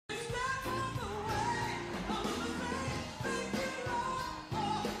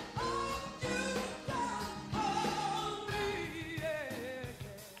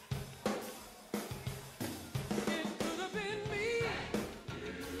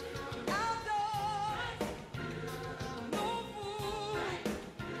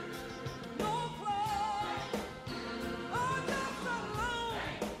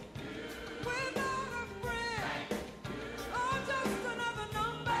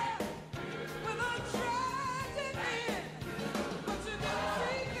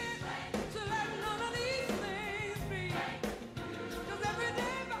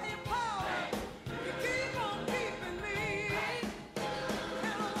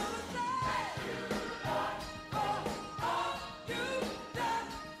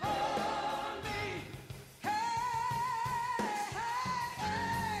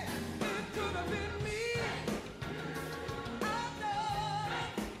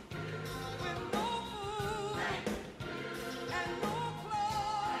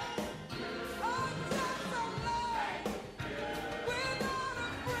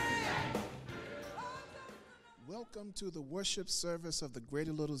to the worship service of the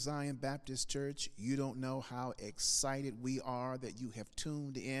Greater Little Zion Baptist Church. You don't know how excited we are that you have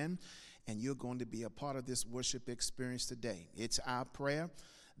tuned in and you're going to be a part of this worship experience today. It's our prayer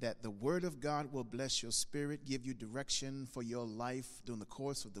that the Word of God will bless your spirit, give you direction for your life during the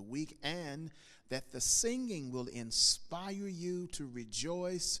course of the week, and that the singing will inspire you to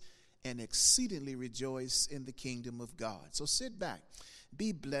rejoice and exceedingly rejoice in the kingdom of God. So sit back,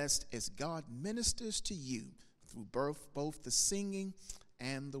 be blessed as God ministers to you through both the singing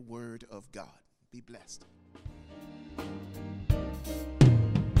and the Word of God. Be blessed.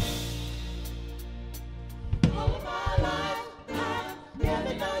 All of my life, I've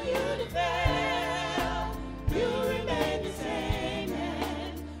never known you to fail. You remain the same,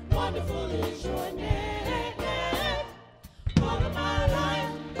 and wonderful is your name. All of my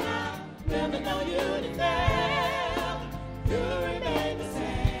life, I've never known you to fail. You remain the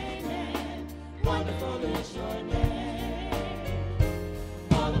same, and wonderful is your name.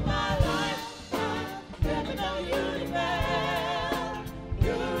 All of my life, I've never known you to fail.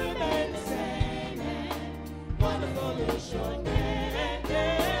 You remain the same, and wonderful is your name.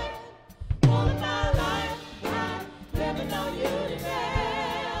 All of my life, I've never known you to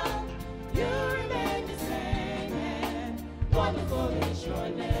fail. You remain the same, and wonderful is your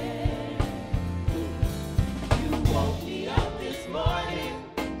name. You woke me up this morning,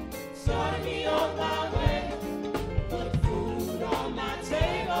 started me on my way, put food on my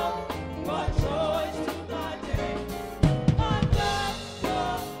table, brought joy to my day. My God,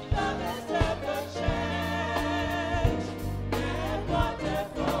 your love has never changed. And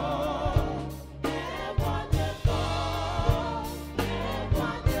wonderful, and wonderful, and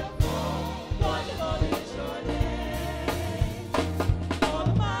wonderful, wonderful is your name. All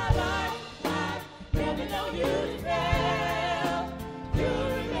of my life, I've never known you to fail. You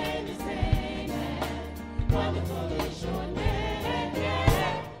remain the same, and wonderful is your name.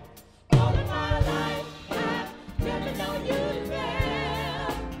 All of my life, I've never known you to fail.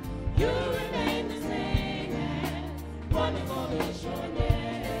 You remain the same, and wonderful is your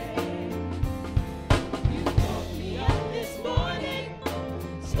name. You woke me up this morning,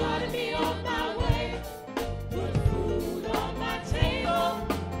 started me on my way, put food on my table,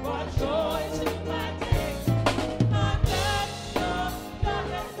 brought joy to my day. My God, your love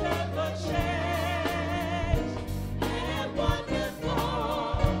has never changed. And wonderful,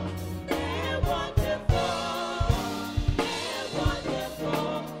 and wonderful, and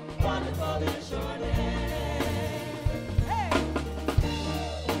wonderful, wonderful is your name. Hey!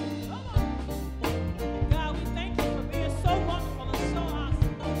 Come on. God, we thank you for being so wonderful and so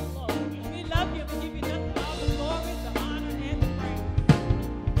awesome, oh Lord. We love you. We give you nothing but all the glory, the honor, and the praise.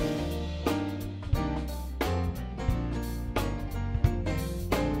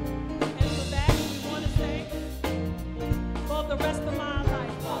 And for that, we want to say, for the rest of my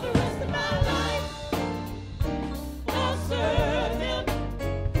life, for the rest of my life, I'll serve him.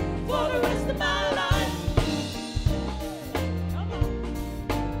 For the rest of my life, come on.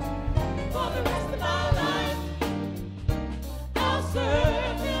 For the rest of my life, I'll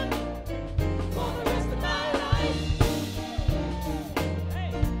serve him. For the rest of my life,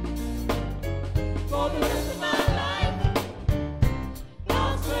 hey. For the rest of my life,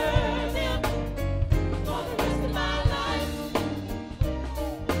 I'll serve him. For the rest of my life,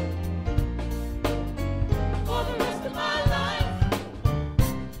 for the rest of my life,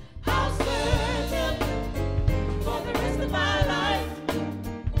 I'll serve him. For the rest of my life,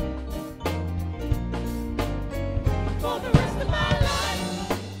 for the rest of my life,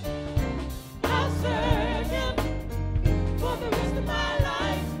 I'll serve him. For the rest of my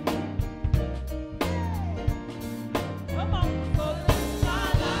life, come on. For the rest of my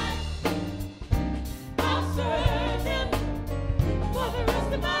life, I'll serve him. For the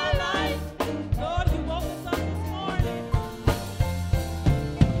rest of my life, Lord, you woke us up this morning.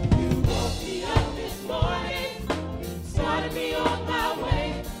 You woke me up this morning, started me on my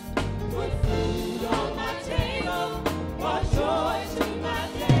way, put food on my table, brought joy to my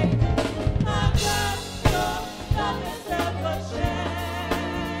day. My God, your love has never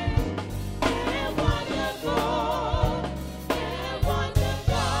changed. And wonderful, and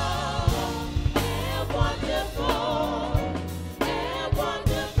wonderful, and wonderful, and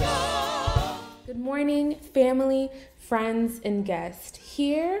wonderful. Good morning, family, friends, and guests.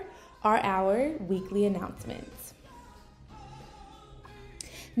 Here are our weekly announcements.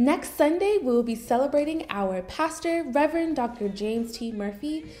 Next Sunday, we will be celebrating our pastor, Reverend Dr. James T.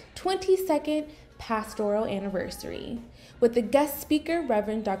 Murphy, 22nd pastoral anniversary, with the guest speaker,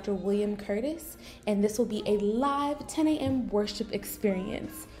 Reverend Dr. William Curtis, and this will be a live 10 a.m. worship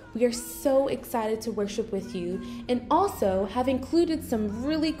experience We are so excited to worship with you and also have included some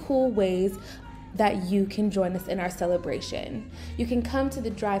really cool ways that you can join us in our celebration. You can come to the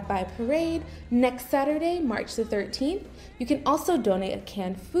drive-by parade next Saturday, March the 13th. You can also donate a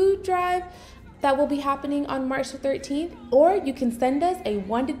canned food drive that will be happening on March the 13th, or you can send us a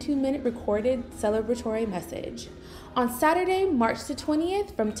 1 to 2 minute recorded celebratory message. On Saturday, March the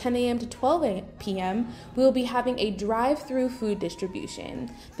 20th, from 10 a.m. to 12 p.m., we will be having a drive-through food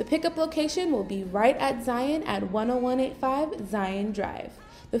distribution. The pickup location will be right at Zion at 10185 Zion Drive.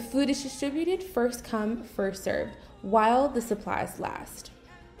 The food is distributed first come, first served, while the supplies last.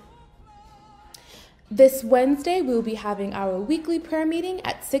 This Wednesday, we will be having our weekly prayer meeting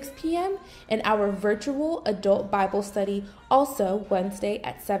at 6 p.m. and our virtual adult Bible study also Wednesday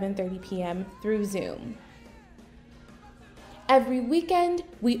at 7:30 p.m. through Zoom. Every weekend,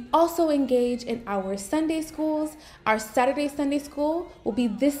 we also engage in our Sunday schools. Our Saturday Sunday school will be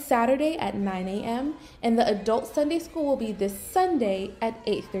this Saturday at 9 a.m. and the adult Sunday school will be this Sunday at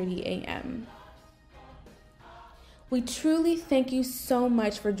 8:30 a.m. We truly thank you so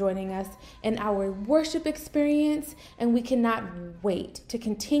much for joining us in our worship experience, and we cannot wait to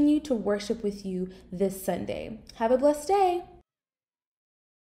continue to worship with you this Sunday. Have a blessed day.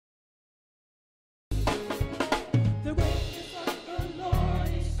 The greatness of the Lord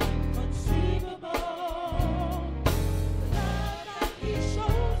is inconceivable. The love that He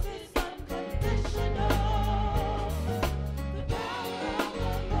shows is unconditional. The power of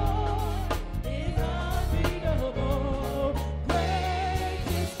the Lord is unbeatable. Great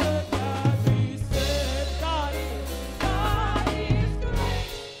is the God we serve. God is great.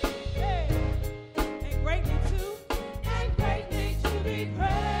 Yeah. And greatly to be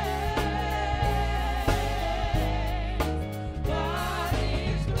praised.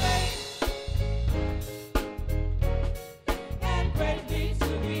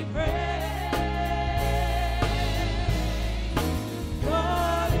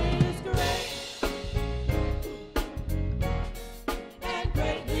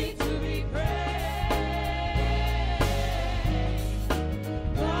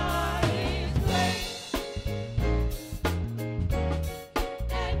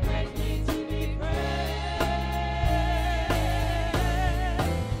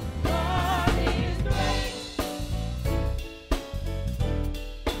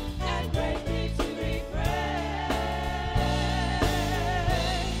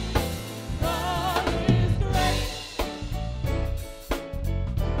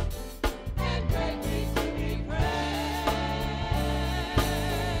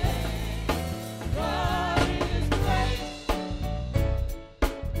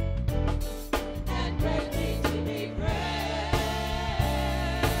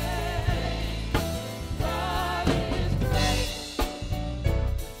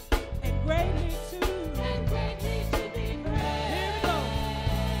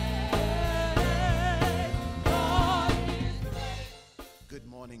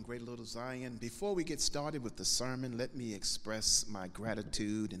 Great Little Zion. Before we get started with the sermon, let me express my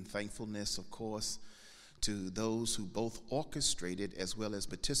gratitude and thankfulness, of course, to those who both orchestrated as well as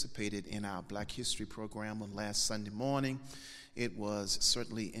participated in our Black History program on last Sunday morning. It was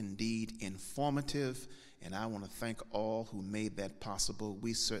certainly indeed informative, and I want to thank all who made that possible.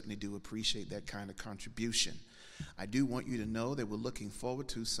 We certainly do appreciate that kind of contribution. I do want you to know that we're looking forward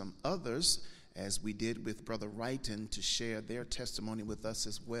to some others, as we did with Brother Wrighton, to share their testimony with us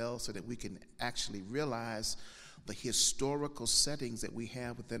as well, so that we can actually realize the historical settings that we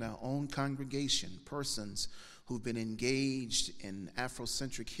have within our own congregation, persons who've been engaged in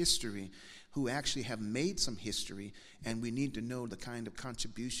Afrocentric history, who actually have made some history, and we need to know the kind of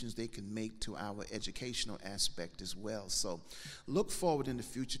contributions they can make to our educational aspect as well. So look forward in the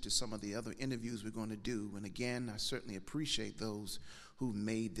future to some of the other interviews we're going to do. And again, I certainly appreciate those who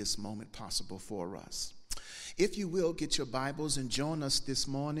made this moment possible for us. If you will, get your Bibles and join us this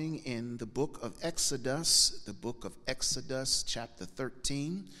morning in the book of Exodus, chapter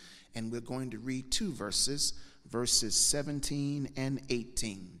 13, and we're going to read two verses 17 and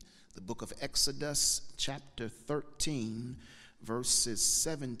 18. The book of Exodus, chapter 13, verses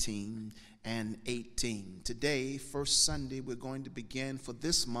 17 and 18. Today, first Sunday, we're going to begin for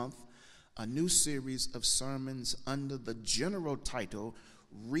this month a new series of sermons under the general title,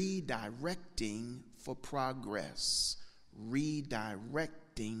 Redirecting for Progress.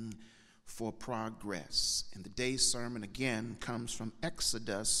 Redirecting for Progress. And today's sermon, again, comes from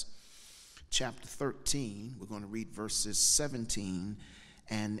Exodus chapter 13. We're going to read verses 17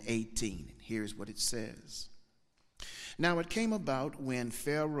 and 18. Here's what it says. Now it came about when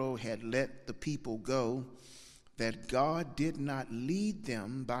Pharaoh had let the people go that God did not lead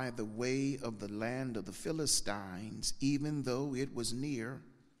them by the way of the land of the Philistines, even though it was near.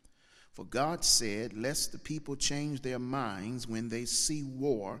 For God said, lest the people change their minds when they see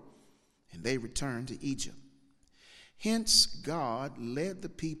war, and they return to Egypt. Hence God led the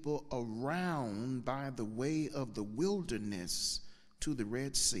people around by the way of the wilderness to the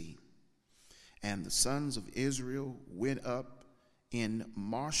Red Sea. And the sons of Israel went up in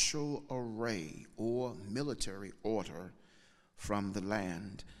martial array or military order from the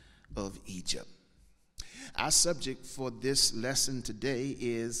land of Egypt. Our subject for this lesson today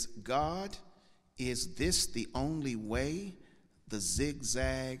is, God, is this the only way, the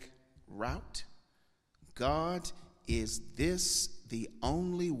zigzag route? God, is this the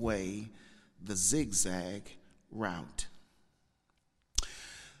only way, the zigzag route?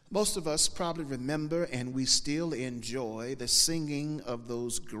 Most of us probably remember, and we still enjoy, the singing of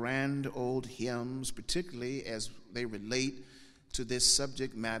those grand old hymns, particularly as they relate to this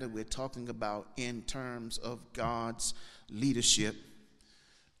subject matter we're talking about in terms of God's leadership.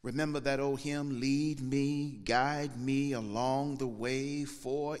 Remember that old hymn, lead me, guide me along the way,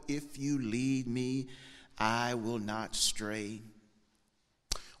 for if you lead me, I will not stray.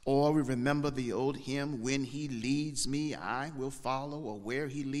 Or we remember the old hymn, when he leads me, I will follow, or where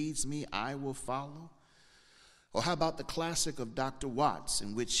he leads me, I will follow. Or how about the classic of Dr. Watts,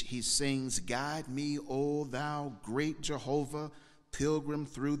 in which he sings, guide me, O thou great Jehovah, pilgrim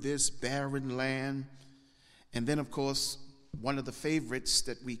through this barren land. And then, of course, one of the favorites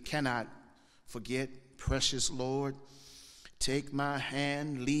that we cannot forget, precious Lord, take my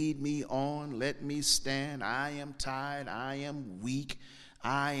hand, lead me on, let me stand. I am tired, I am weak,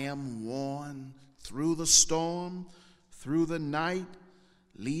 I am worn. Through the storm, through the night,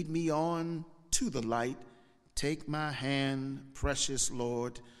 lead me on to the light. Take my hand, precious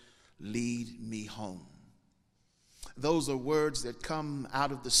Lord, lead me home. Those are words that come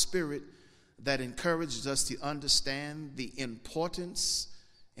out of the Spirit that encourages us to understand the importance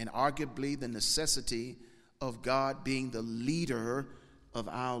and arguably the necessity of God being the leader of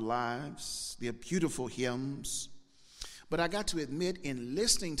our lives. They're beautiful hymns. But I got to admit, in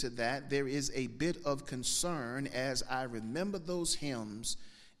listening to that, there is a bit of concern as I remember those hymns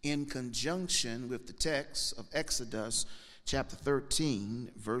in conjunction with the text of Exodus chapter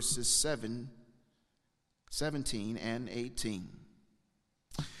 13, verses 17 and 18.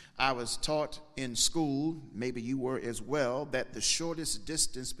 I was taught in school, maybe you were as well, that the shortest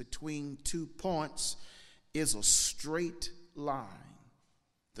distance between 2 points is a straight line.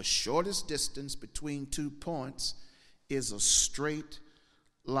 The shortest distance between 2 points is a straight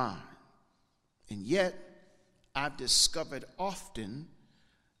line. And yet, I've discovered often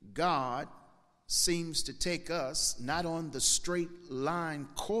God seems to take us not on the straight line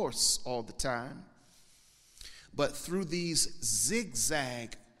course all the time, but through these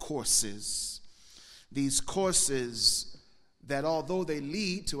zigzag courses, these courses that although they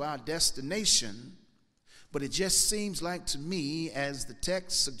lead to our destination, but it just seems like to me, as the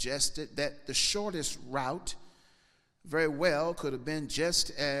text suggested, that the shortest route very well could have been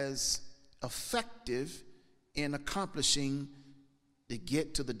just as effective in accomplishing to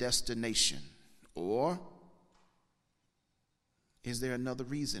get to the destination. Or is there another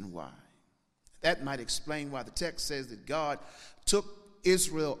reason why? That might explain why the text says that God took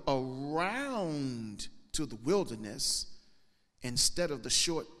Israel around to the wilderness instead of the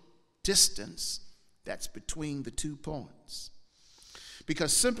short distance that's between the 2 points.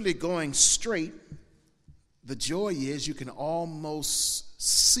 Because simply going straight, the joy is you can almost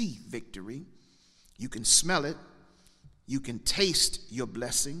see victory. You can smell it. You can taste your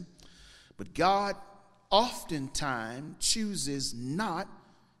blessing. But God oftentimes chooses not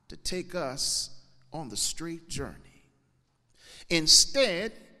to take us on the straight journey.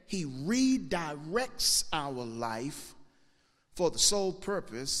 Instead, he redirects our life for the sole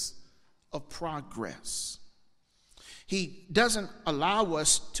purpose of progress. He doesn't allow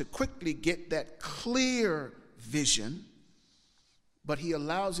us to quickly get that clear vision, but he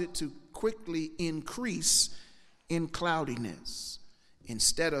allows it to quickly increase in cloudiness.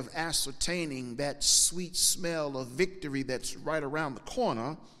 Instead of ascertaining that sweet smell of victory that's right around the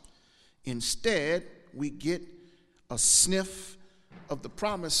corner, instead we get a sniff of the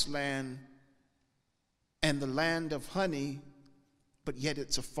promised land and the land of honey, but yet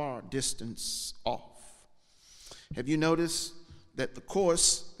it's a far distance off. Have you noticed that the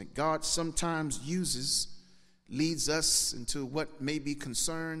course that God sometimes uses leads us into what may be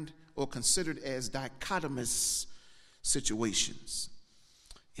concerned or considered as dichotomous situations?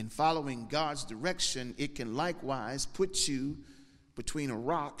 In following God's direction, it can likewise put you between a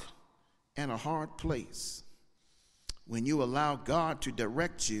rock and a hard place. when you allow God to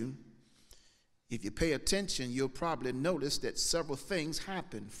direct you, if you pay attention, you'll probably notice that several things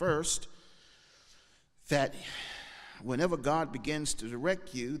happen. First, that whenever God begins to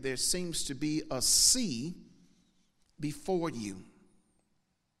direct you, there seems to be a sea before you.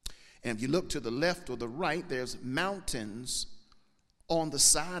 And if you look to the left or the right, there's mountains on the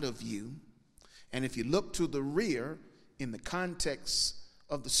side of you. And if you look to the rear, in the context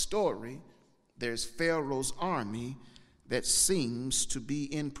of the story, there's Pharaoh's army that seems to be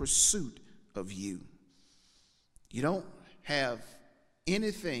in pursuit of you. You don't have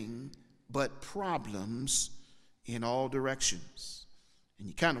anything but problems in all directions. And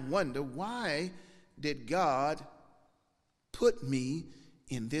you kind of wonder, why did God put me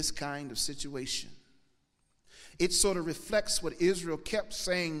in this kind of situation? It sort of reflects what Israel kept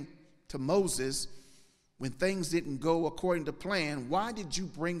saying to Moses when things didn't go according to plan. Why did you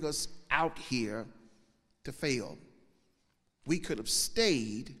bring us out here to fail? We could have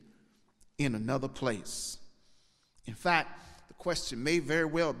stayed in another place. In fact, the question may very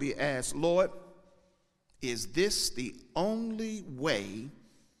well be asked, Lord, is this the only way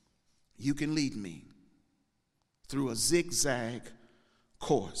you can lead me through a zigzag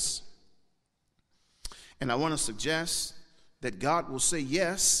course? And I want to suggest that God will say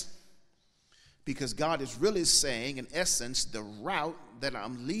yes, because God is really saying, in essence, the route that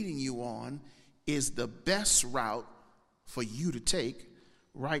I'm leading you on is the best route for you to take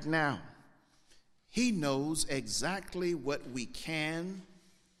right now. He knows exactly what we can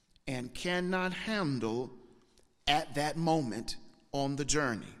and cannot handle at that moment on the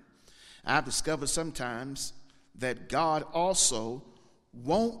journey. I've discovered sometimes that God also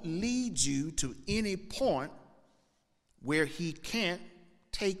won't lead you to any point where he can't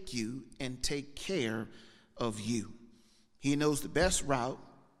take you and take care of you. He knows the best route.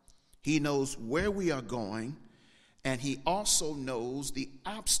 He knows where we are going, and he also knows the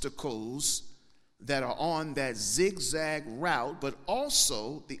obstacles that are on that zigzag route, but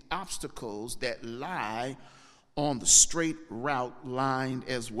also the obstacles that lie on the straight route line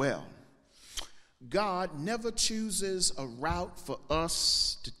as well. God never chooses a route for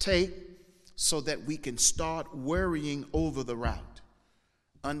us to take so that we can start worrying over the route.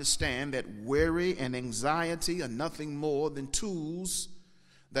 Understand that worry and anxiety are nothing more than tools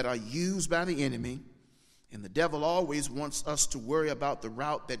that are used by the enemy, and the devil always wants us to worry about the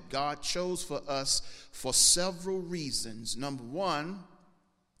route that God chose for us for several reasons. Number one,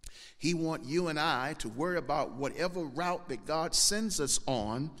 he wants you and I to worry about whatever route that God sends us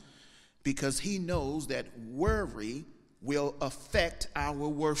on, because he knows that worry will affect our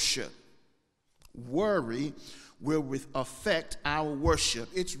worship. Worry will affect our worship.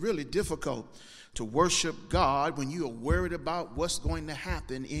 It's really difficult to worship God when you are worried about what's going to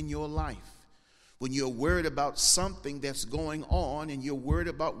happen in your life. When you're worried about something that's going on and you're worried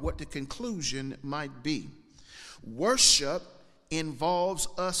about what the conclusion might be. Worship involves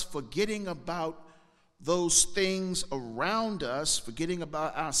us forgetting about those things around us, forgetting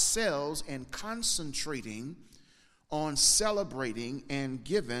about ourselves, and concentrating on celebrating and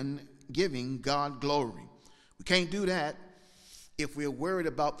giving God glory. We can't do that if we're worried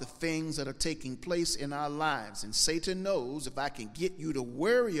about the things that are taking place in our lives. And Satan knows if I can get you to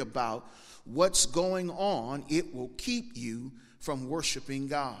worry about what's going on, it will keep you from worshiping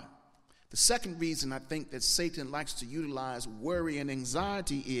God. The second reason I think that Satan likes to utilize worry and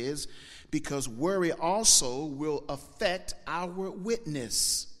anxiety is because worry also will affect our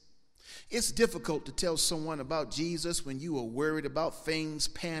witness. It's difficult to tell someone about Jesus when you are worried about things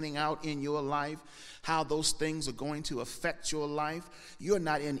panning out in your life, how those things are going to affect your life. You're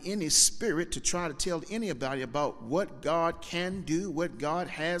not in any spirit to try to tell anybody about what God can do, what God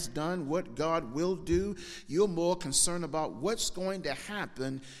has done, what God will do. You're more concerned about what's going to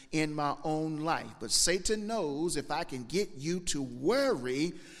happen in my own life. But Satan knows if I can get you to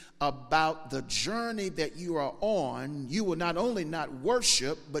worry about the journey that you are on, you will not only not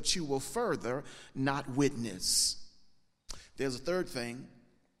worship, but you will further not witness. There's a third thing.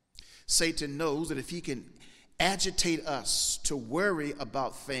 Satan knows that if he can agitate us to worry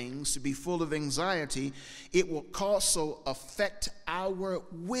about things, to be full of anxiety, it will also affect our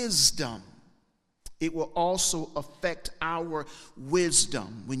wisdom. It will also affect our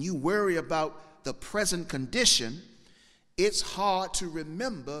wisdom. When you worry about the present condition, it's hard to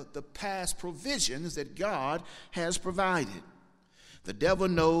remember the past provisions that God has provided. The devil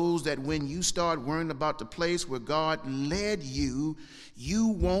knows that when you start worrying about the place where God led you, you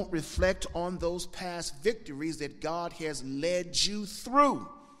won't reflect on those past victories that God has led you through.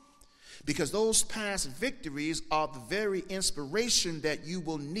 Because those past victories are the very inspiration that you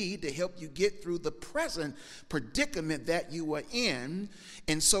will need to help you get through the present predicament that you are in.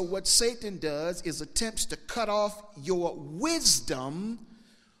 And so what Satan does is attempts to cut off your wisdom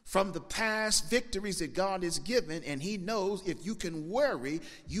from the past victories that God has given. And he knows if you can worry,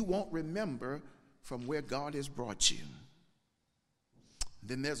 you won't remember from where God has brought you.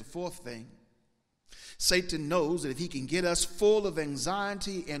 Then there's a fourth thing. Satan knows that if he can get us full of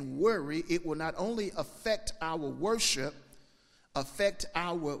anxiety and worry, it will not only affect our worship, affect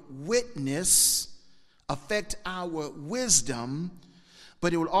our witness, affect our wisdom,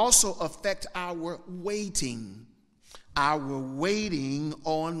 but it will also affect our waiting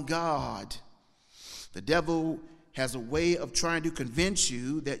on God. The devil has a way of trying to convince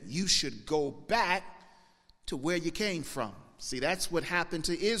you that you should go back to where you came from. See, that's what happened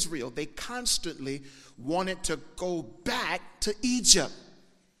to Israel. They constantly wanted to go back to Egypt.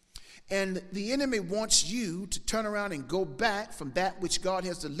 And the enemy wants you to turn around and go back from that which God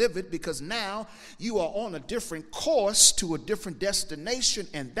has delivered, because now you are on a different course to a different destination.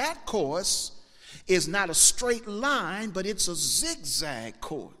 And that course is not a straight line, but it's a zigzag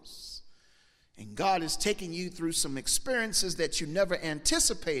course. And God is taking you through some experiences that you never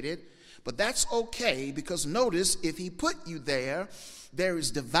anticipated. But that's okay, because notice, if he put you there, there is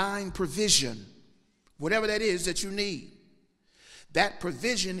divine provision. Whatever that is that you need. That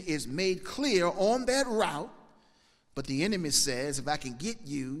provision is made clear on that route. But the enemy says, if I can get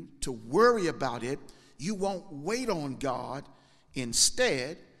you to worry about it, you won't wait on God.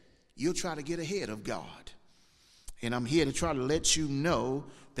 Instead, you'll try to get ahead of God. And I'm here to try to let you know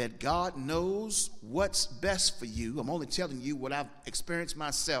that God knows what's best for you. I'm only telling you what I've experienced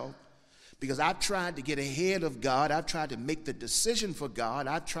myself. Because I've tried to get ahead of God. I've tried to make the decision for God.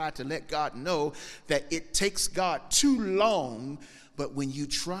 I've tried to let God know that it takes God too long. But when you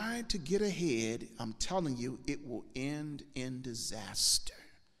try to get ahead, I'm telling you, it will end in disaster.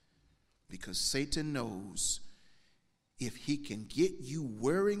 Because Satan knows if he can get you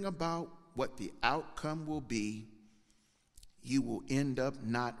worrying about what the outcome will be, you will end up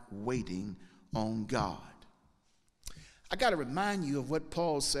not waiting on God. I got to remind you of what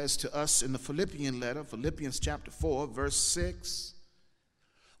Paul says to us in the Philippian letter, Philippians chapter 4, verse 6.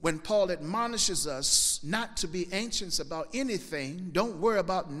 When Paul admonishes us not to be anxious about anything, don't worry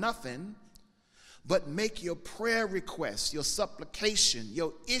about nothing, but make your prayer requests, your supplication,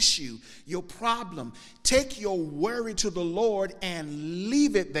 your issue, your problem. Take your worry to the Lord and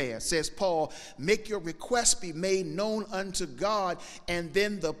leave it there, says Paul. Make your requests be made known unto God, and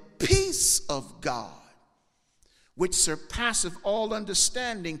then the peace of God, which surpasseth all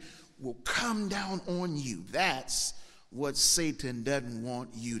understanding, will come down on you. That's what Satan doesn't want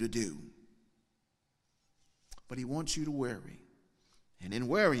you to do. But he wants you to worry. And in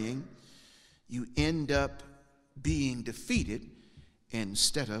worrying, you end up being defeated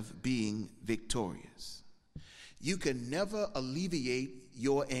instead of being victorious. You can never alleviate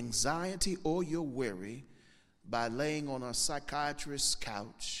your anxiety or your worry by laying on a psychiatrist's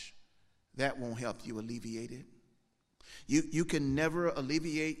couch. That won't help you alleviate it. You can never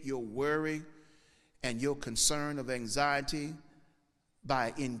alleviate your worry and your concern of anxiety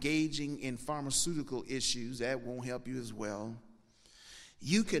by engaging in pharmaceutical issues. That won't help you as well.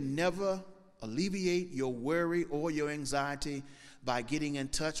 You can never alleviate your worry or your anxiety by getting in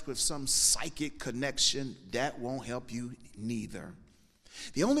touch with some psychic connection. That won't help you neither.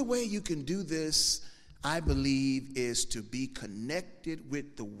 The only way you can do this, I believe, is to be connected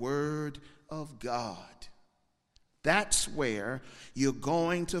with the Word of God. That's where you're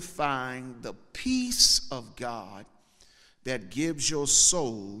going to find the peace of God that gives your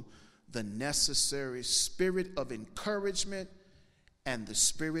soul the necessary spirit of encouragement and the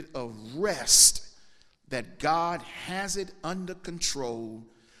spirit of rest, that God has it under control,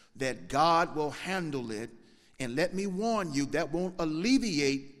 that God will handle it. And let me warn you, that won't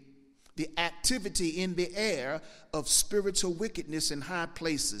alleviate the activity in the air of spiritual wickedness in high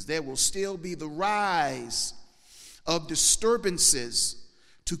places. There will still be the rise of disturbances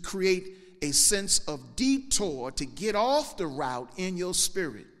to create a sense of detour to get off the route in your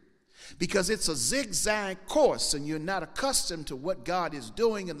spirit, because it's a zigzag course and you're not accustomed to what God is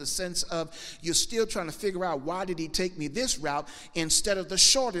doing, in the sense of you're still trying to figure out, why did he take me this route instead of the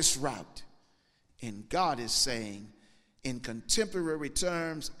shortest route? And God is saying in contemporary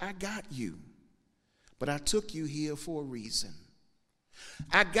terms, I got you, but I took you here for a reason.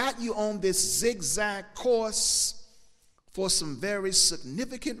 I got you on this zigzag course for some very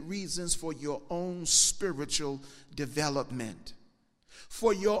significant reasons, for your own spiritual development,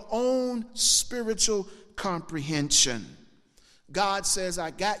 for your own spiritual comprehension. God says,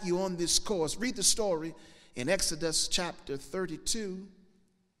 I got you on this course. Read the story in Exodus chapter 32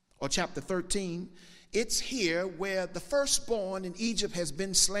 or chapter 13. It's here where the firstborn in Egypt has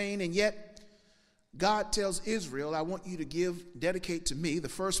been slain, and yet God tells Israel, I want you to dedicate to me the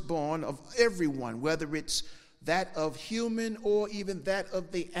firstborn of everyone, whether it's that of human or even that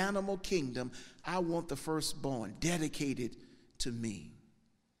of the animal kingdom. I want the firstborn dedicated to me.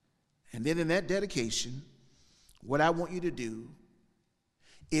 And then in that dedication, what I want you to do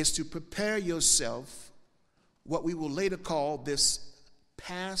is to prepare yourself, what we will later call this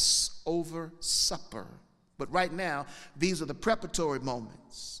Passover supper. But right now, these are the preparatory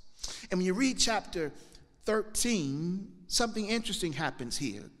moments. And when you read chapter 13, something interesting happens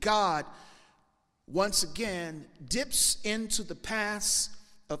here. God, once again, dips into the past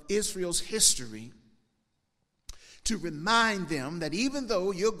of Israel's history to remind them that even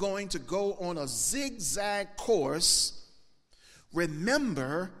though you're going to go on a zigzag course,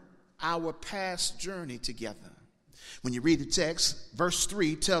 remember our past journey together. When you read the text, verse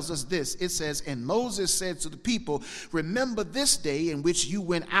 3 tells us this. It says, and Moses said to the people, remember this day in which you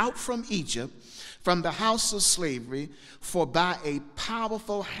went out from Egypt, from the house of slavery, for by a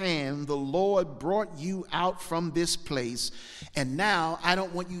powerful hand the Lord brought you out from this place. And now I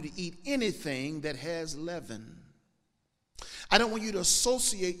don't want you to eat anything that has leaven. I don't want you to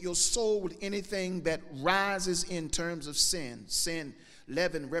associate your soul with anything that rises in terms of sin.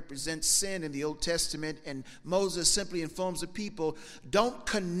 Leaven represents sin in the Old Testament, and Moses simply informs the people, don't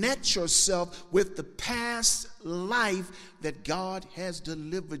connect yourself with the past life that God has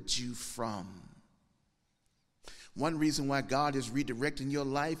delivered you from. One reason why God is redirecting your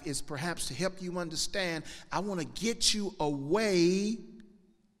life is perhaps to help you understand, I want to get you away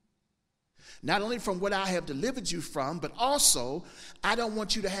not only from what I have delivered you from, but also I don't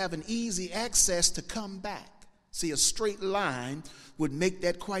want you to have an easy access to come back. See, a straight line would make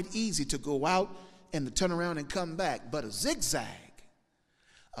that quite easy to go out and to turn around and come back. But a zigzag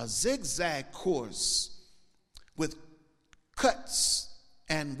course with cuts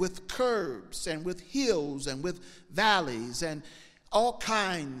and with curves and with hills and with valleys and all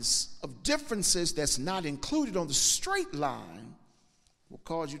kinds of differences that's not included on the straight line will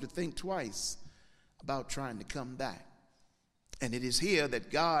cause you to think twice about trying to come back. And it is here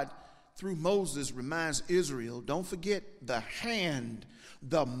that God, through Moses, reminds Israel, don't forget the hand,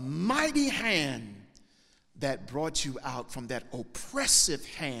 the mighty hand that brought you out from that oppressive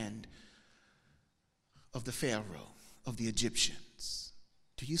hand of the Pharaoh, of the Egyptians.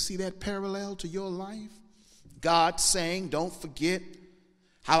 Do you see that parallel to your life? God saying, don't forget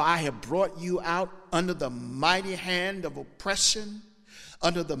how I have brought you out under the mighty hand of oppression,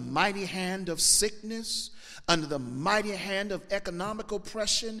 under the mighty hand of sickness, under the mighty hand of economic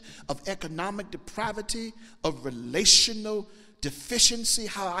oppression, of economic depravity, of relational deficiency,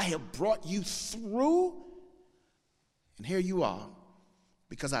 how I have brought you through. And here you are,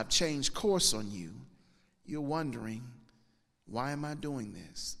 because I've changed course on you. You're wondering, why am I doing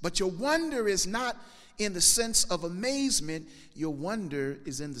this? But your wonder is not in the sense of amazement. Your wonder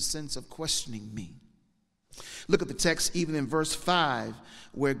is in the sense of questioning me. Look at the text even in verse 5,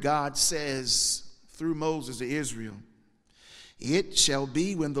 where God says through Moses to Israel, it shall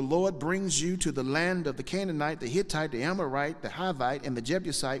be when the Lord brings you to the land of the Canaanite, the Hittite, the Amorite, the Hivite, and the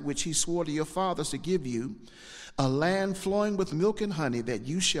Jebusite, which he swore to your fathers to give you, a land flowing with milk and honey, that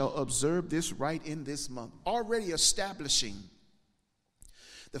you shall observe this rite in this month. Already establishing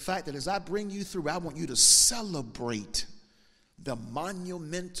the fact that as I bring you through, I want you to celebrate the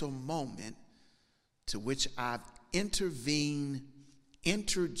monumental moment to which I've intervened,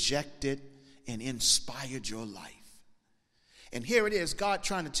 interjected, and inspired your life. And here it is, God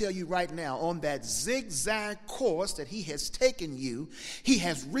trying to tell you right now, on that zigzag course that he has taken you, he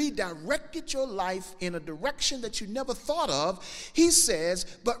has redirected your life in a direction that you never thought of. He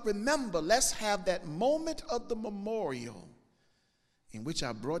says, but remember, let's have that moment of the memorial in which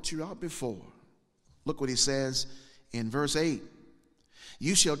I brought you out before. Look what he says in verse 8.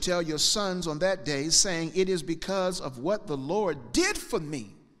 You shall tell your sons on that day, saying, it is because of what the Lord did for me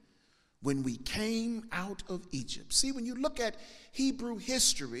when we came out of Egypt. See, when you look at Hebrew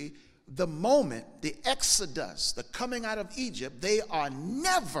history, the moment, the Exodus, the coming out of Egypt, they are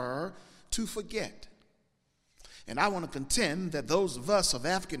never to forget. And I want to contend that those of us of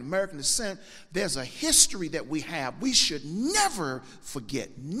African American descent, there's a history that we have. We should never forget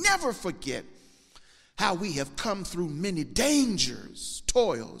how we have come through many dangers,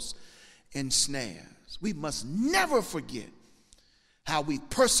 toils, and snares. We must never forget how we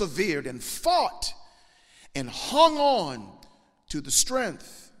persevered and fought and hung on to the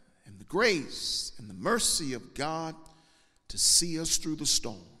strength and the grace and the mercy of God to see us through the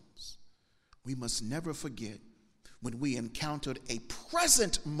storms, we must never forget when we encountered a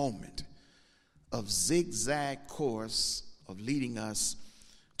present moment of zigzag course of leading us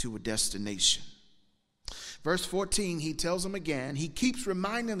to a destination. Verse 14, he tells them again, he keeps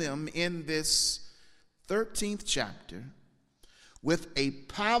reminding them in this 13th chapter, with a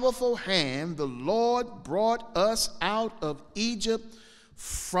powerful hand, the Lord brought us out of Egypt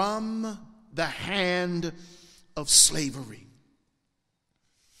from the hand of slavery.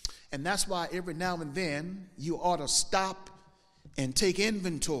 And that's why every now and then you ought to stop and take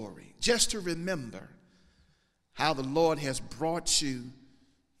inventory just to remember how the Lord has brought you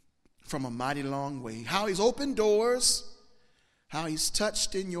from a mighty long way, how he's opened doors, how he's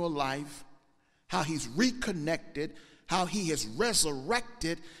touched in your life, how he's reconnected, how he has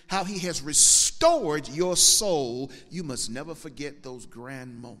resurrected, how he has restored your soul. You must never forget those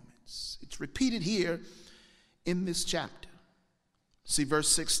grand moments. It's repeated here in this chapter. See verse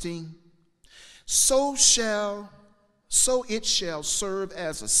 16. So it shall serve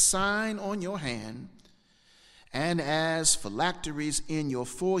as a sign on your hand and as phylacteries in your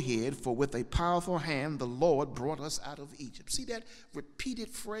forehead, for with a powerful hand the Lord brought us out of Egypt. See that repeated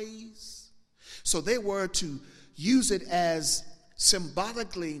phrase? So they were to use it as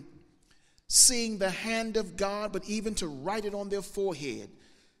symbolically seeing the hand of God, but even to write it on their forehead.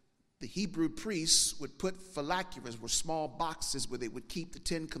 The Hebrew priests would put phylacteries, were small boxes where they would keep the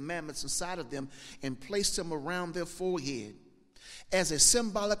 10 Commandments inside of them and place them around their forehead as a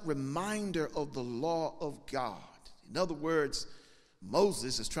symbolic reminder of the law of God. In other words,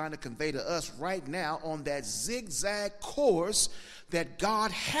 Moses is trying to convey to us right now on that zigzag course that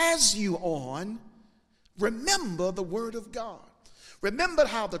God has you on. Remember the word of God. Remember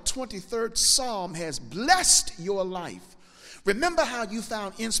how the 23rd Psalm has blessed your life. Remember how you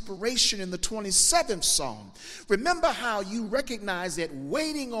found inspiration in the 27th Psalm. Remember how you recognize that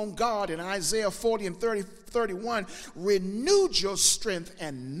waiting on God in Isaiah 40 and 31 renewed your strength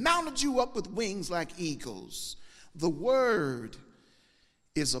and mounted you up with wings like eagles. The word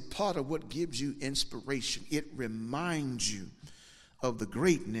is a part of what gives you inspiration. It reminds you of the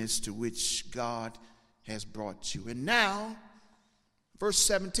greatness to which God has brought you. And now, verse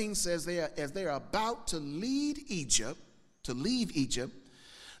 17 says, as they are about to leave Egypt,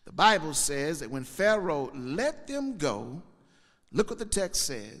 the Bible says that when Pharaoh let them go, look what the text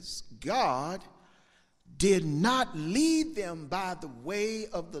says, God did not lead them by the way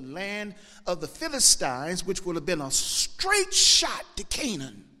of the land of the Philistines, which would have been a straight shot to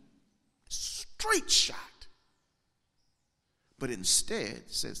Canaan. Straight shot. But instead,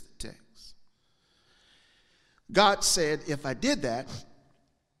 says the text, God said, if I did that,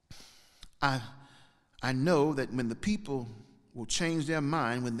 I know that when the people will change their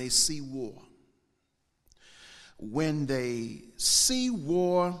mind when they see war. When they see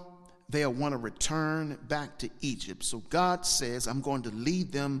war, they'll want to return back to Egypt. So God says, I'm going to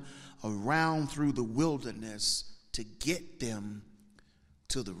lead them around through the wilderness to get them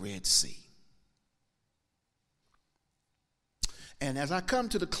to the Red Sea. And as I come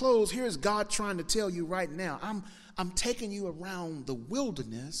to the close, here's God trying to tell you right now, I'm taking you around the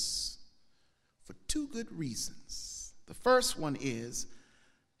wilderness for two good reasons. The first one is,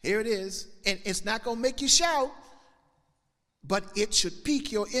 here it is, and it's not going to make you shout, but it should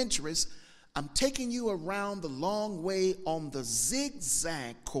pique your interest. I'm taking you around the long way on the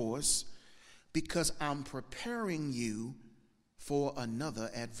zigzag course because I'm preparing you for another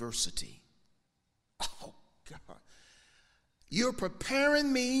adversity. Oh, God. You're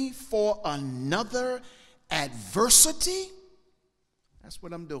preparing me for another adversity? That's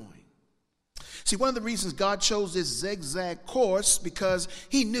what I'm doing. See, one of the reasons God chose this zigzag course because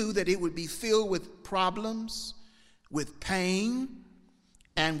he knew that it would be filled with problems, with pain,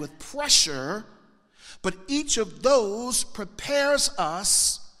 and with pressure, but each of those prepares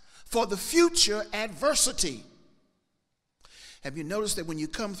us for the future adversity. Have you noticed that when you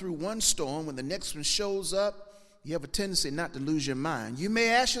come through one storm, when the next one shows up, you have a tendency not to lose your mind? You may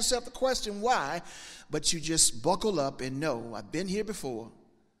ask yourself the question, why? But you just buckle up and know, I've been here before.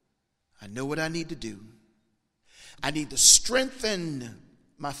 I know what I need to do. I need to strengthen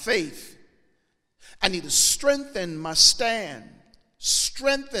my faith. I need to strengthen my stand,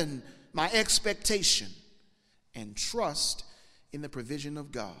 strengthen my expectation, and trust in the provision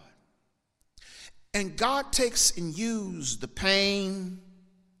of God. And God takes and uses the pain,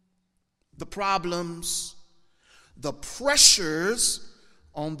 the problems, the pressures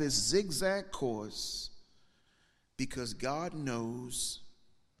on this zigzag course because God knows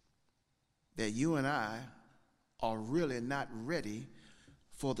that you and I are really not ready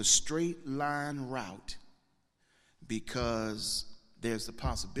for the straight line route because there's the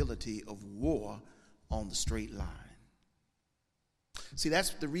possibility of war on the straight line. See, that's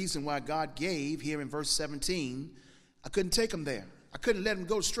the reason why God gave here in verse 17, I couldn't take them there. I couldn't let them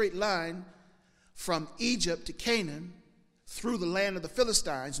go straight line from Egypt to Canaan through the land of the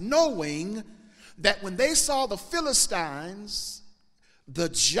Philistines, knowing that when they saw the Philistines, the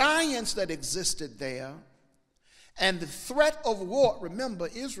giants that existed there, and the threat of war, remember,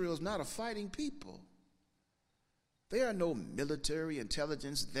 Israel is not a fighting people. There are no military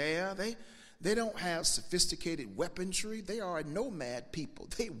intelligence there. They don't have sophisticated weaponry. They are a nomad people.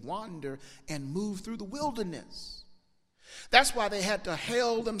 They wander and move through the wilderness. That's why they had to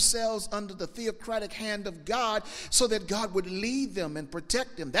hail themselves under the theocratic hand of God so that God would lead them and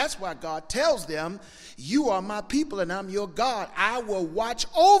protect them. That's why God tells them, you are my people and I'm your God. I will watch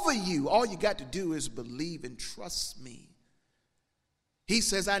over you. All you got to do is believe and trust me. He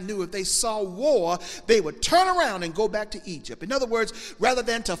says, I knew if they saw war, they would turn around and go back to Egypt. In other words, rather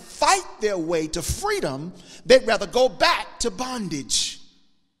than to fight their way to freedom, they'd rather go back to bondage.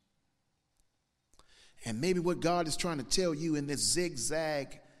 And maybe what God is trying to tell you in this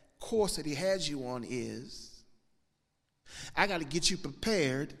zigzag course that he has you on is, I got to get you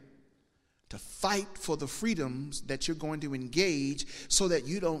prepared to fight for the freedoms that you're going to engage so that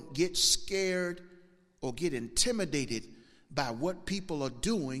you don't get scared or get intimidated by what people are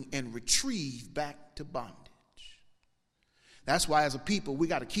doing and retrieve back to bondage. That's why as a people, we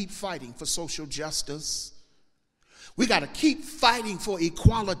got to keep fighting for social justice. We got to keep fighting for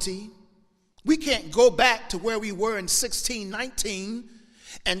equality. We can't go back to where we were in 1619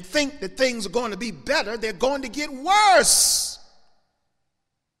 and think that things are going to be better. They're going to get worse.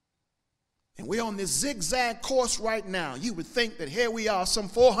 And we're on this zigzag course right now. You would think that here we are some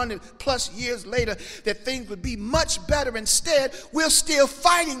 400 plus years later that things would be much better. Instead, we're still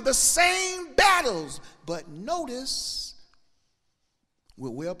fighting the same battles. But notice, we're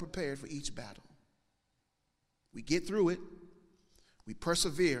well prepared for each battle. We get through it. We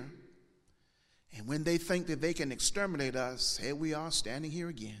persevere. And when they think that they can exterminate us, here we are standing here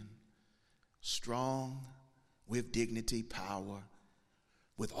again, strong, with dignity, power,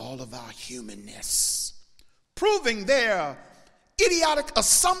 with all of our humanness, proving their idiotic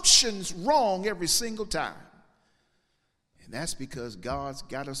assumptions wrong every single time. And that's because God's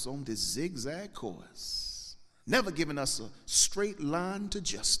got us on this zigzag course, never giving us a straight line to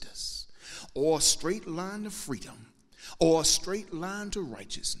justice or a straight line to freedom, or a straight line to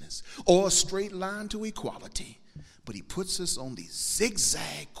righteousness, or a straight line to equality. But he puts us on these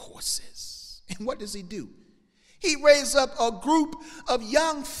zigzag courses. And what does he do? He raises up a group of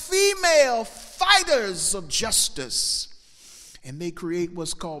young female fighters of justice. And they create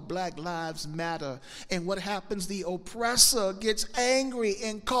what's called Black Lives Matter. And what happens? The oppressor gets angry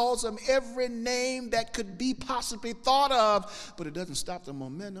and calls them every name that could be possibly thought of. But it doesn't stop the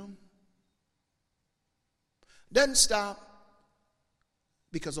momentum. Doesn't stop,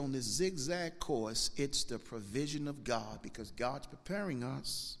 because on this zigzag course, it's the provision of God, because God's preparing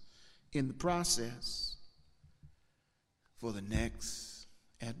us in the process for the next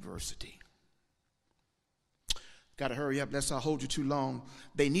adversity. Got to hurry up, lest I hold you too long.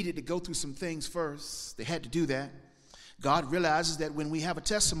 They needed to go through some things first. They had to do that. God realizes that when we have a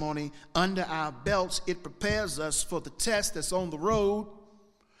testimony under our belts, it prepares us for the test that's on the road.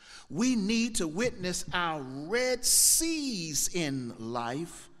 We need to witness our Red Seas in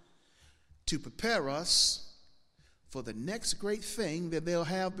life to prepare us for the next great thing that they'll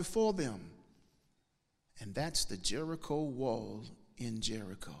have before them. And that's the Jericho wall in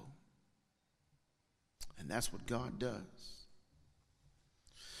Jericho. And that's what God does.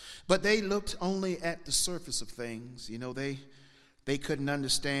 But they looked only at the surface of things. You know, they couldn't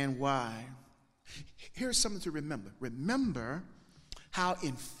understand why. Here's something to remember. Remember how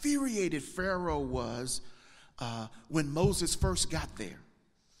infuriated Pharaoh was when Moses first got there.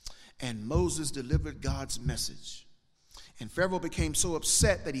 And Moses delivered God's message. And Pharaoh became so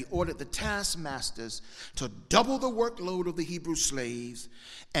upset that he ordered the taskmasters to double the workload of the Hebrew slaves.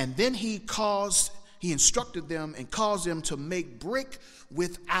 And then he instructed them and caused them to make brick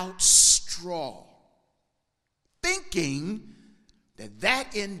without straw, thinking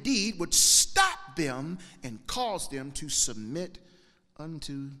that indeed would stop them and cause them to submit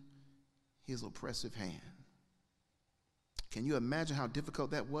unto his oppressive hand. Can you imagine how difficult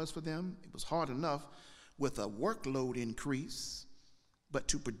that was for them? It was hard enough with a workload increase, but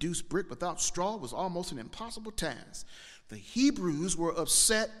to produce brick without straw was almost an impossible task. The Hebrews were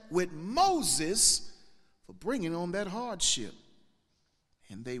upset with Moses for bringing on that hardship,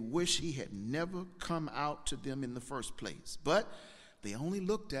 and they wish he had never come out to them in the first place. But they only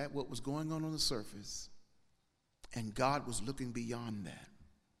looked at what was going on the surface. And God was looking beyond that.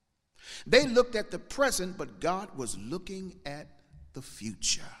 They looked at the present, but God was looking at the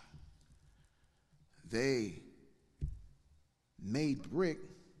future. They made brick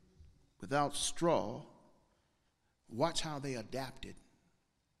without straw. Watch how they adapted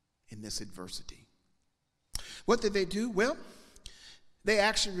in this adversity. What did they do? Well, they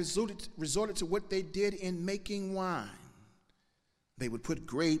actually resorted to what they did in making wine. They would put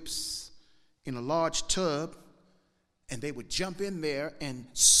grapes in a large tub, and they would jump in there and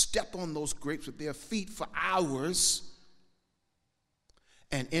step on those grapes with their feet for hours,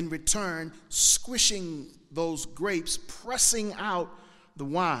 and in return, squishing those grapes, pressing out the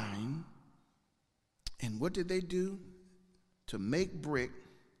wine. And what did they do? To make brick,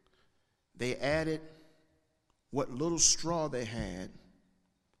 they added what little straw they had,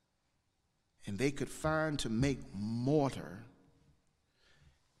 and they could find to make mortar.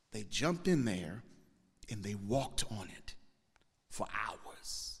 They jumped in there and they walked on it for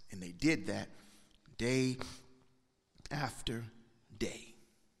hours. And they did that day after day.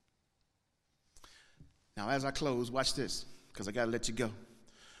 Now, as I close, watch this, because I got to let you go.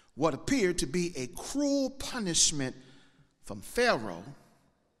 What appeared to be a cruel punishment from Pharaoh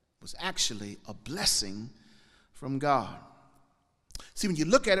was actually a blessing from God. See, when you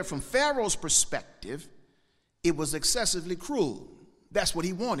look at it from Pharaoh's perspective, it was excessively cruel. That's what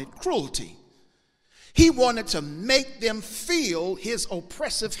he wanted, cruelty. He wanted to make them feel his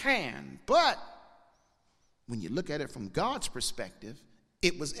oppressive hand. But when you look at it from God's perspective,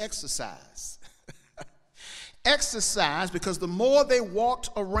 it was exercise. Exercise, because the more they walked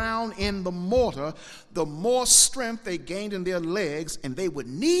around in the mortar, the more strength they gained in their legs, and they would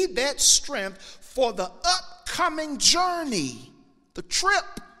need that strength for the upcoming journey, the trip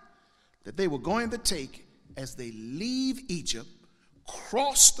that they were going to take as they leave Egypt,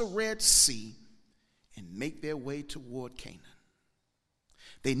 cross the Red Sea, and make their way toward Canaan.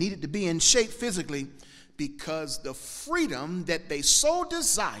 They needed to be in shape physically because the freedom that they so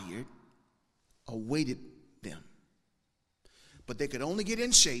desired awaited them. But they could only get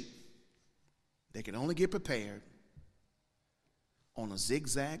in shape, they could only get prepared on a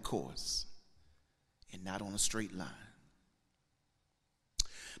zigzag course and not on a straight line.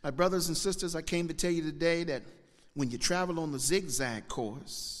 My brothers and sisters, I came to tell you today that when you travel on the zigzag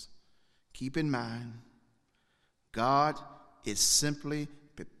course, keep in mind, God is simply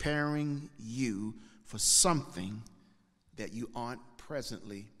preparing you for something that you aren't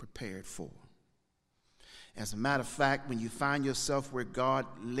presently prepared for. As a matter of fact, when you find yourself where God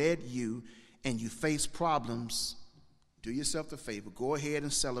led you and you face problems, do yourself the favor, go ahead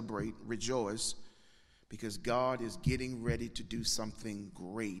and celebrate, rejoice, because God is getting ready to do something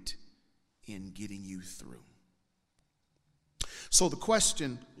great in getting you through. So the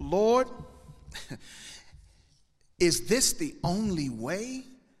question, Lord, is this the only way?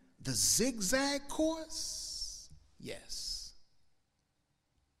 The zigzag course? Yes.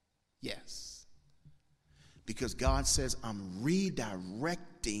 Yes. Because God says, I'm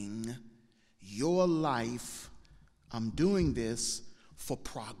redirecting your life. I'm doing this for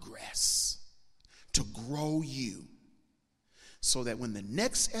progress, to grow you, so that when the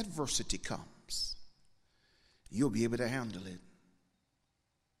next adversity comes, you'll be able to handle it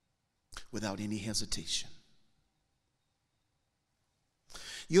without any hesitation.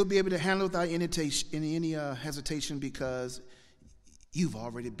 You'll be able to handle it without any hesitation because you've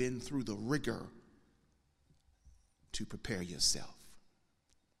already been through the rigor to prepare yourself.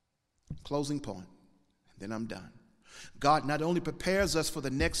 Closing point, and then I'm done. God not only prepares us for the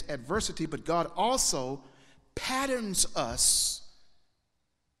next adversity, but God also patterns us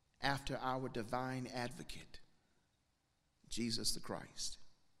after our divine advocate, Jesus the Christ.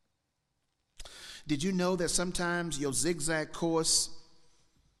 Did you know that sometimes your zigzag course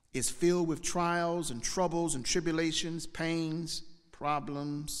is filled with trials and troubles and tribulations, pains,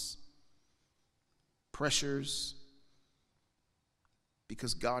 problems, pressures?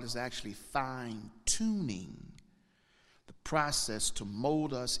 Because God is actually fine-tuning the process to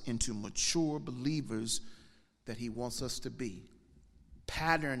mold us into mature believers that he wants us to be.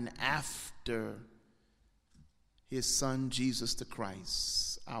 Pattern after his son, Jesus the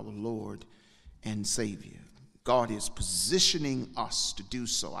Christ, our Lord and Savior. God is positioning us to do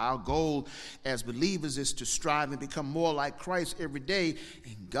so. Our goal as believers is to strive and become more like Christ every day.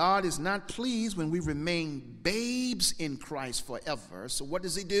 And God is not pleased when we remain babes in Christ forever. So what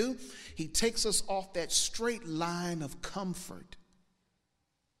does he do? He takes us off that straight line of comfort,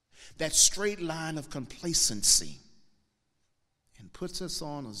 that straight line of complacency, and puts us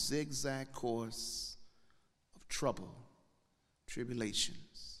on a zigzag course of trouble,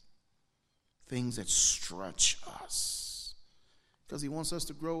 tribulations, things that stretch us, because he wants us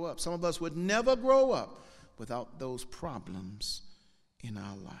to grow up. Some of us would never grow up without those problems in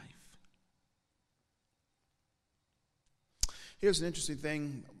our life. Here's an interesting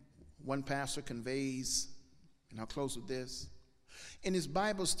thing one pastor conveys, and I'll close with this. In his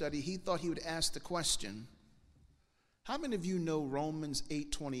Bible study, he thought he would ask the question, how many of you know Romans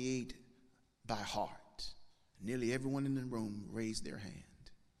 8:28 by heart? Nearly everyone in the room raised their hand.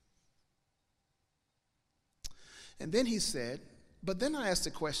 And then he said, but then I asked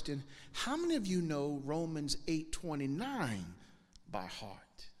the question, how many of you know Romans 8:29 by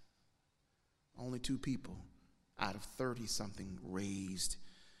heart? Only 2 people out of 30-something raised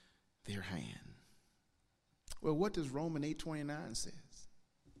their hand. Well, what does Romans 8:29 say?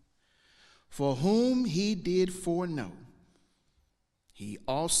 For whom he did foreknow, he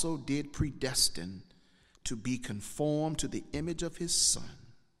also did predestine to be conformed to the image of his Son.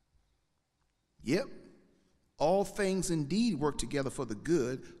 Yep, all things indeed work together for the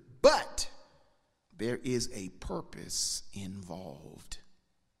good, but there is a purpose involved.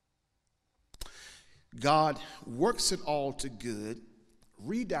 God works it all to good,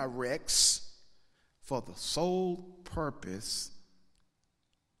 redirects for the sole purpose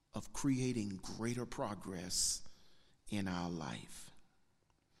of creating greater progress in our life.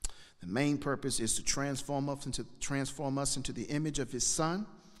 The main purpose is to transform us into the image of his Son.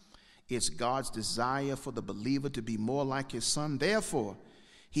 It's God's desire for the believer to be more like his Son. Therefore,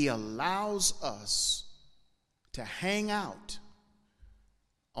 he allows us to hang out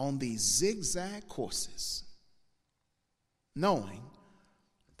on these zigzag courses, knowing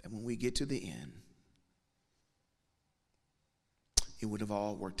that when we get to the end, it would have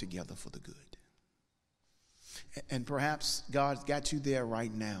all worked together for the good. And perhaps God's got you there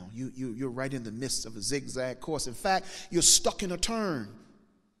right now. You're right in the midst of a zigzag course. In fact, you're stuck in a turn.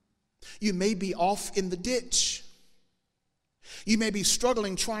 You may be off in the ditch. You may be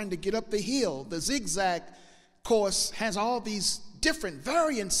struggling trying to get up the hill. The zigzag course has all these different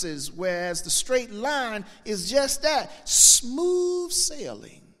variances, whereas the straight line is just that, smooth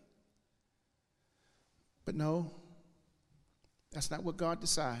sailing. But no, that's not what God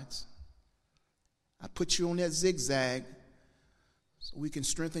decides. I put you on that zigzag so we can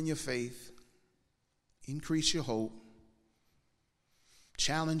strengthen your faith, increase your hope,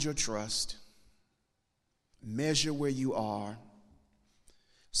 challenge your trust, measure where you are,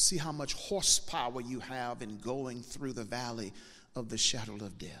 see how much horsepower you have in going through the valley of the shadow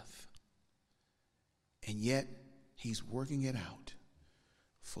of death. And yet, he's working it out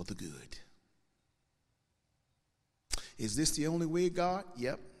for the good. Is this the only way, God?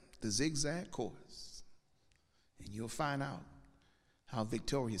 Yep, the zigzag course. And you'll find out how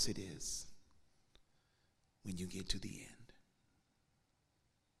victorious it is when you get to the end.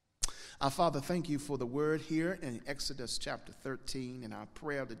 Our Father, thank you for the word here in Exodus chapter 13. And our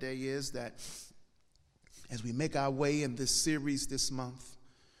prayer today is that as we make our way in this series this month,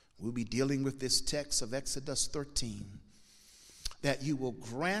 we'll be dealing with this text of Exodus 13, that you will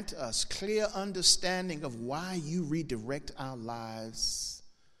grant us clear understanding of why you redirect our lives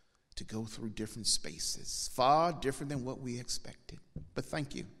to go through different spaces, far different than what we expected. But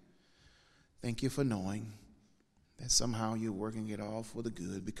thank you. Thank you for knowing that somehow you're working it all for the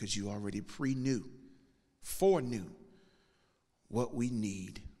good, because you already foreknew what we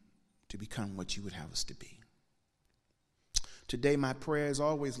need to become what you would have us to be. Today, my prayer is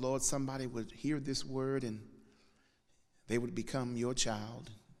always, Lord, somebody would hear this word and they would become your child.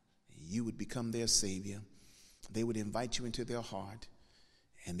 You would become their Savior. They would invite you into their heart,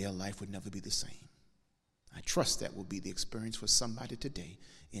 and their life would never be the same. I trust that will be the experience for somebody today.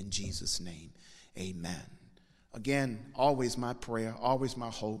 In Jesus' name, amen. Again, always my prayer, always my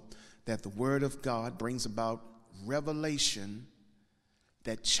hope that the Word of God brings about revelation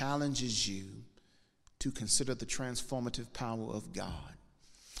that challenges you to consider the transformative power of God.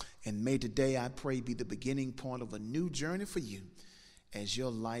 And may today, I pray, be the beginning point of a new journey for you as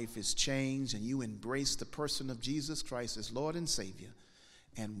your life is changed and you embrace the person of Jesus Christ as Lord and Savior.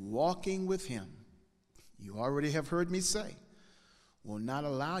 And walking with him, you already have heard me say, will not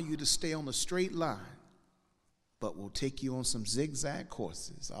allow you to stay on a straight line, but will take you on some zigzag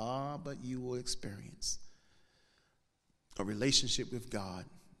courses. But you will experience a relationship with God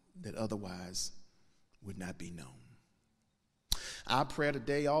that otherwise would not be known. Our prayer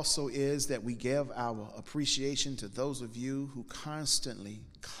today also is that we give our appreciation to those of you who constantly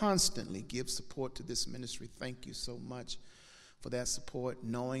give support to this ministry. Thank you so much for that support,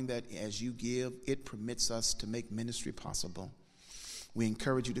 knowing that as you give, it permits us to make ministry possible. We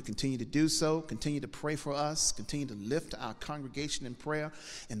encourage you to continue to do so, continue to pray for us, continue to lift our congregation in prayer.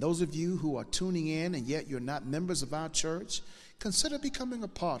 And those of you who are tuning in and yet you're not members of our church, consider becoming a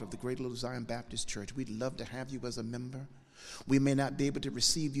part of the Greater Little Zion Baptist Church. We'd love to have you as a member. We may not be able to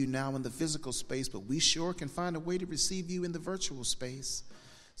receive you now in the physical space, but we sure can find a way to receive you in the virtual space.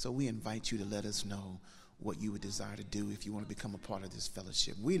 So we invite you to let us know what you would desire to do if you want to become a part of this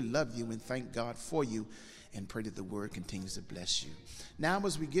fellowship. We love you and thank God for you and pray that the word continues to bless you. Now,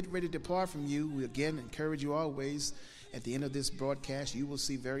 as we get ready to depart from you, we again encourage you always, at the end of this broadcast, you will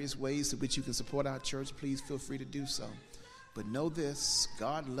see various ways in which you can support our church. Please feel free to do so. But know this,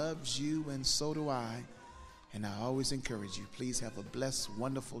 God loves you and so do I. And I always encourage you, please have a blessed,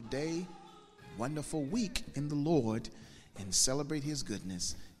 wonderful day, wonderful week in the Lord, and celebrate his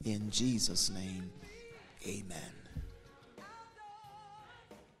goodness. In Jesus' name, amen.